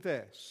simply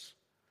this.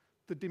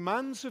 The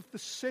demands of the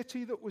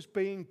city that was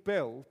being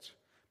built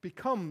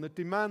become the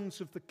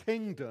demands of the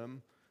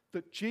kingdom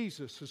that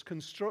Jesus has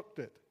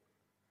constructed.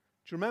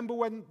 Do you remember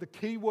when the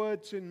key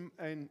words in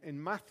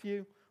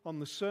Matthew on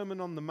the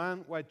Sermon on the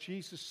Mount where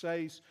Jesus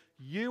says,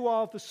 you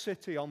are the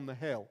city on the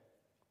hill?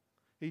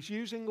 He's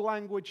using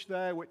language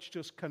there which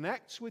just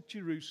connects with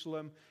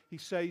Jerusalem. He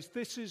says,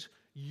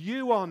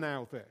 you are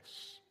now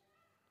this.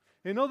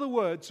 In other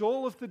words,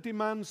 all of the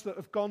demands that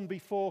have gone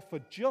before for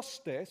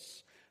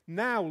justice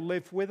now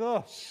live with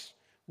us.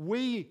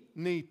 We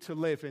need to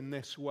live in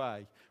this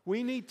way.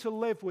 We need to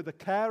live with a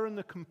care and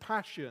a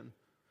compassion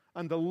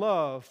and a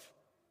love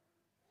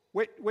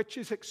which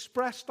is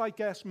expressed, I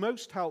guess,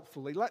 most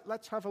helpfully.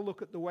 Let's have a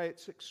look at the way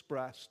it's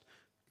expressed.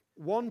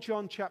 1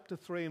 John chapter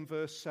 3 and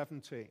verse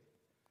 17.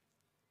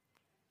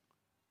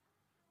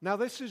 Now,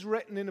 this is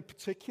written in a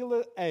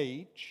particular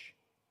age,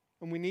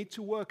 and we need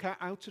to work out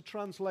how to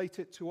translate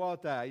it to our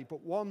day.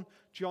 But 1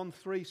 John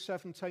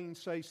 3:17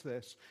 says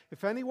this: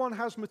 if anyone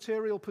has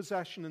material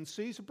possession and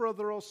sees a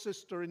brother or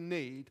sister in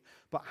need,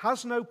 but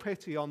has no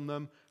pity on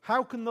them,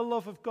 how can the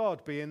love of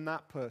God be in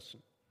that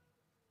person?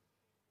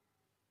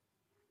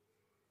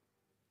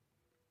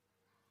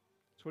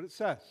 That's what it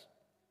says.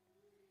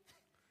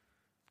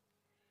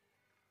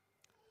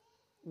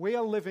 We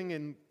are living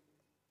in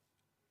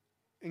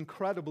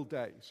incredible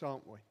days,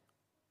 aren't we?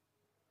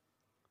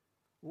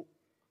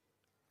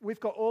 We've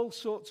got all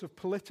sorts of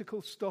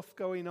political stuff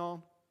going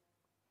on.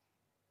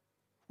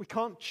 We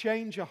can't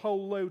change a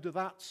whole load of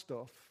that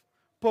stuff,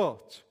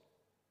 but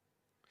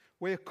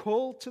we are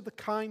called to the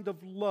kind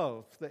of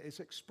love that is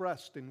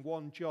expressed in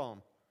 1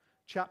 John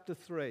chapter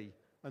 3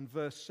 and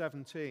verse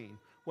 17,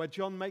 where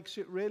John makes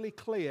it really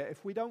clear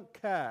if we don't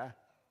care,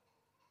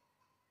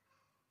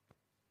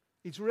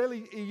 he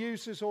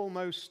uses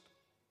almost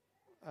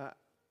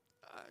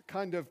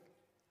kind of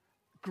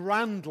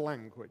grand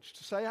language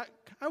to say,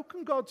 how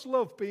can God's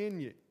love be in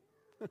you?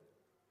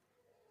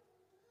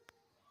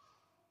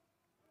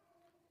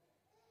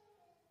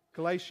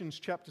 Galatians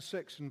chapter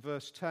 6 and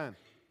verse 10.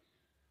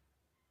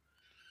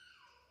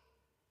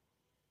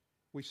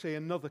 We see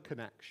another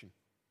connection.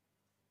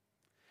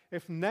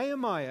 If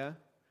Nehemiah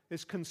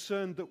is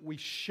concerned that we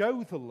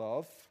show the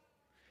love,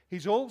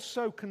 he's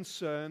also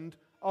concerned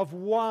of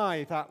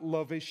why that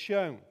love is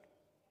shown.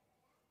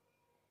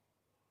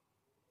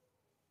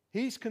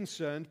 He's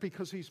concerned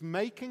because he's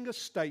making a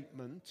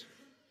statement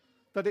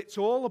that it's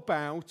all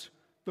about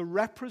the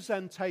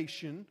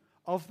representation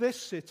of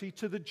this city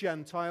to the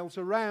Gentiles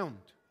around.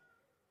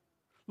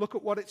 Look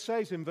at what it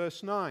says in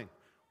verse 9.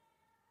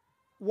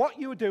 What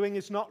you are doing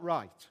is not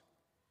right.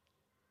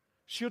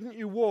 Shouldn't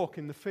you walk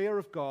in the fear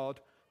of God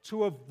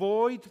to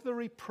avoid the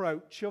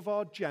reproach of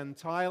our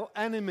Gentile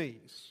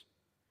enemies?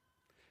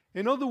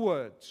 In other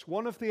words,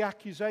 one of the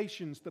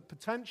accusations that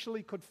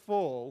potentially could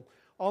fall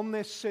on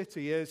this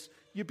city is,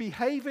 you're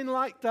behaving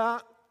like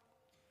that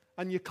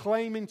and you're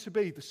claiming to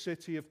be the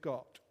city of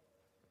God.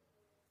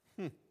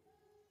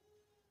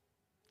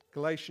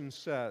 Galatians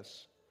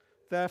says,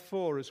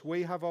 therefore, as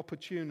we have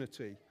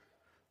opportunity,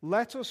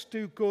 let us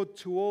do good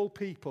to all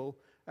people,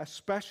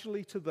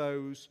 especially to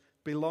those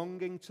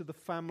belonging to the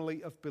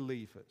family of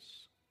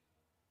believers.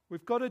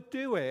 We've got to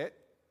do it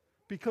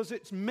because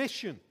it's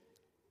mission.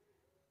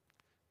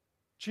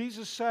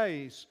 Jesus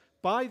says,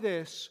 by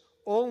this,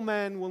 all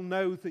men will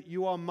know that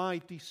you are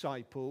my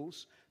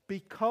disciples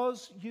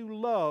because you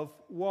love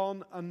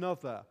one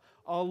another.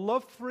 Our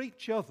love for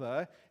each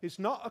other is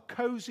not a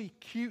cozy,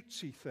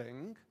 cutesy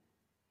thing.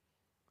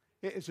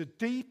 It is a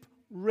deep,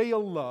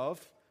 real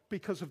love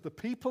because of the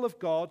people of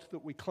God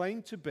that we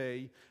claim to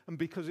be, and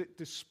because it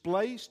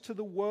displays to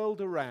the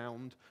world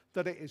around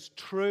that it is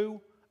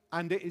true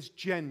and it is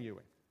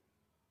genuine.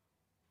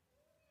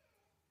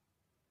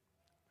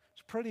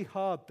 It's pretty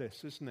hard,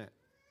 this, isn't it?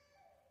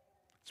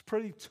 It's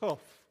pretty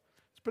tough.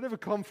 It's a bit of a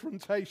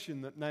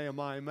confrontation that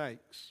Nehemiah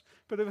makes,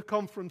 a bit of a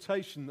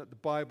confrontation that the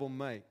Bible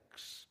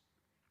makes.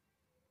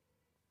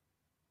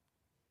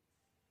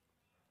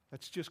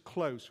 Let's just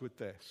close with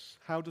this.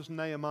 How does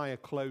Nehemiah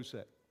close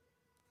it?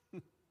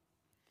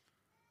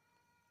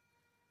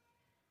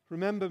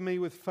 Remember me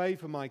with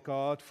favor, my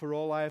God, for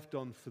all I have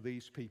done for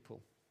these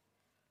people.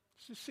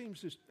 It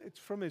seems it's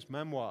from his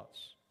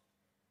memoirs.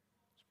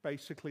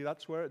 Basically,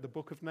 that's where the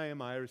book of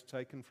Nehemiah is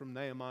taken from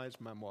Nehemiah's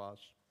memoirs.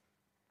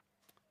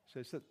 It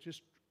says that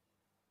just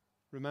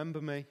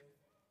remember me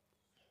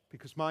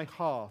because my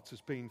heart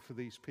has been for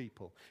these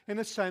people. In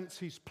a sense,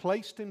 he's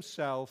placed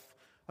himself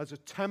as a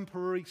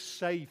temporary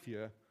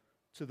savior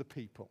to the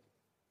people.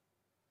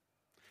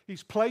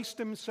 He's placed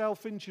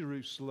himself in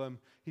Jerusalem,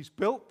 he's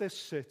built this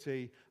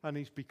city, and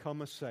he's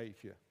become a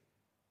savior.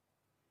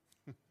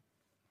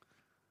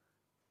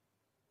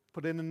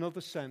 But in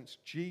another sense,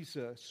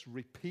 Jesus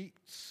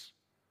repeats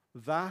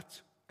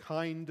that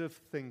kind of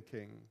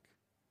thinking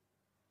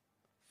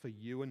for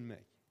you and me.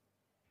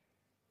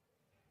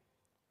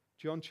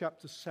 John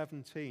chapter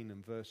 17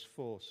 and verse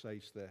 4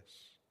 says this.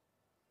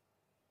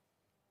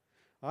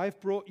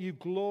 I've brought you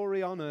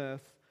glory on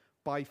earth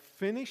by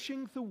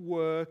finishing the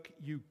work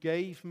you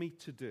gave me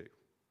to do.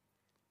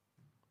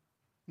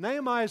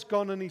 Nehemiah's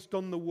gone and he's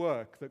done the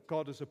work that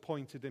God has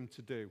appointed him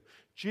to do.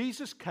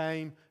 Jesus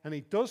came and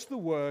he does the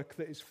work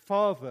that his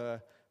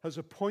Father has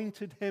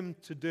appointed him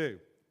to do.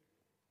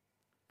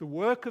 The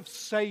work of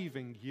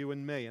saving you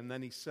and me. And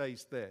then he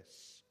says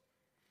this.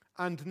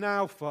 And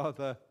now,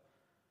 Father,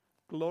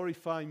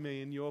 glorify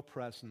me in your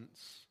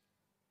presence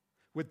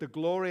with the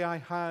glory I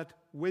had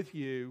with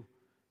you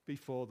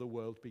before the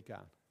world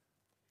began.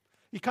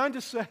 He kind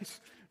of says,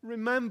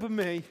 remember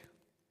me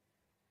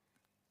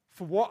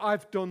for what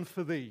I've done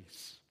for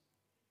these.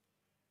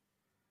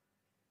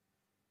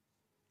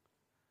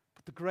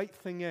 But the great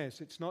thing is,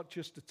 it's not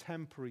just a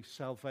temporary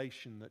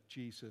salvation that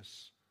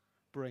Jesus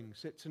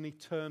brings. It's an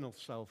eternal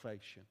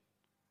salvation.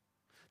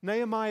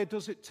 Nehemiah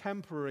does it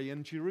temporary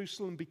and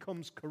Jerusalem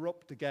becomes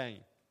corrupt again.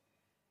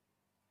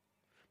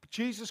 But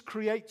Jesus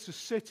creates a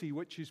city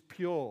which is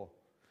pure.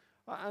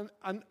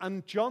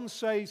 And John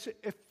says,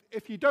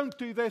 if you don't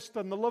do this,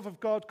 then the love of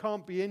God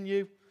can't be in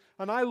you.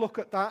 And I look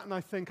at that and I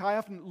think, I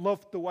haven't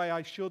loved the way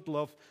I should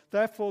love.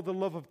 Therefore, the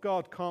love of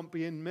God can't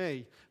be in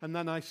me. And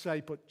then I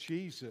say, but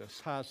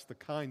Jesus has the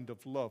kind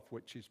of love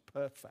which is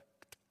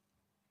perfect.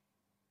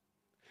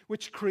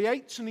 Which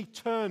creates an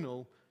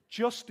eternal,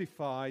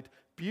 justified,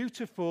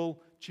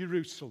 beautiful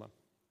Jerusalem.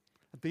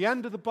 At the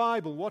end of the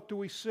Bible, what do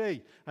we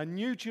see? A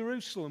new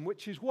Jerusalem,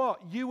 which is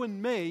what? You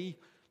and me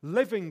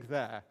living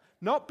there.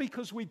 Not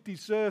because we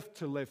deserve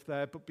to live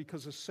there, but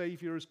because a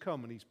Savior has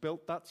come and he's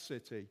built that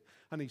city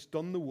and he's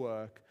done the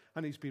work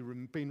and he's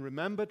been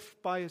remembered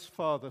by his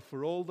Father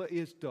for all that he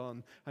has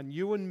done. And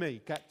you and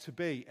me get to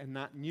be in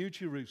that new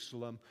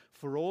Jerusalem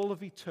for all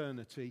of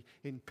eternity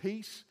in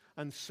peace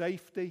and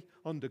safety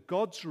under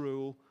God's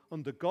rule,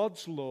 under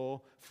God's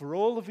law for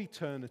all of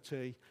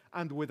eternity,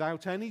 and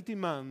without any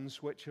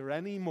demands which are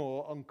any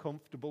more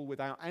uncomfortable,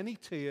 without any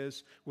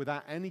tears,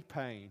 without any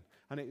pain.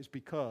 And it is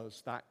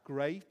because that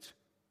great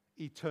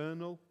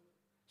eternal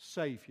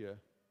Savior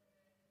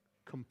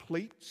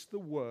completes the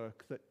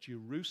work that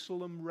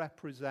Jerusalem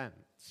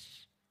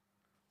represents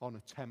on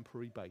a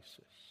temporary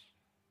basis.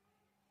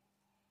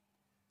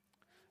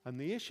 And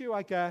the issue,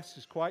 I guess,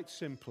 is quite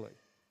simply,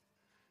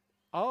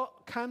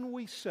 can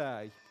we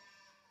say,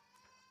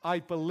 I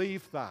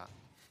believe that,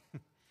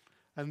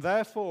 and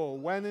therefore,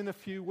 when in a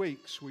few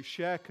weeks we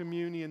share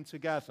communion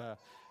together,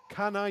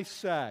 can I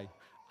say,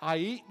 I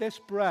eat this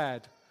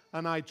bread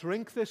and I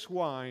drink this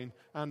wine,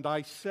 and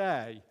I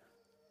say,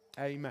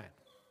 Amen.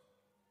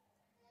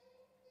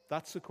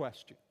 That's the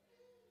question.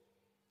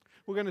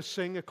 We're going to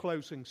sing a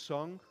closing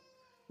song,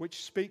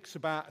 which speaks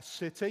about a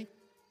city.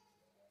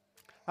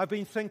 I've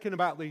been thinking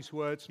about these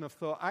words, and I've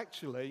thought,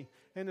 actually,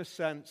 in a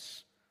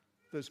sense,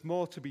 there's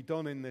more to be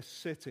done in this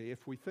city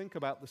if we think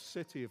about the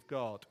city of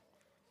God.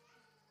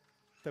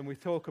 then we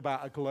talk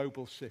about a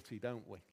global city, don't we?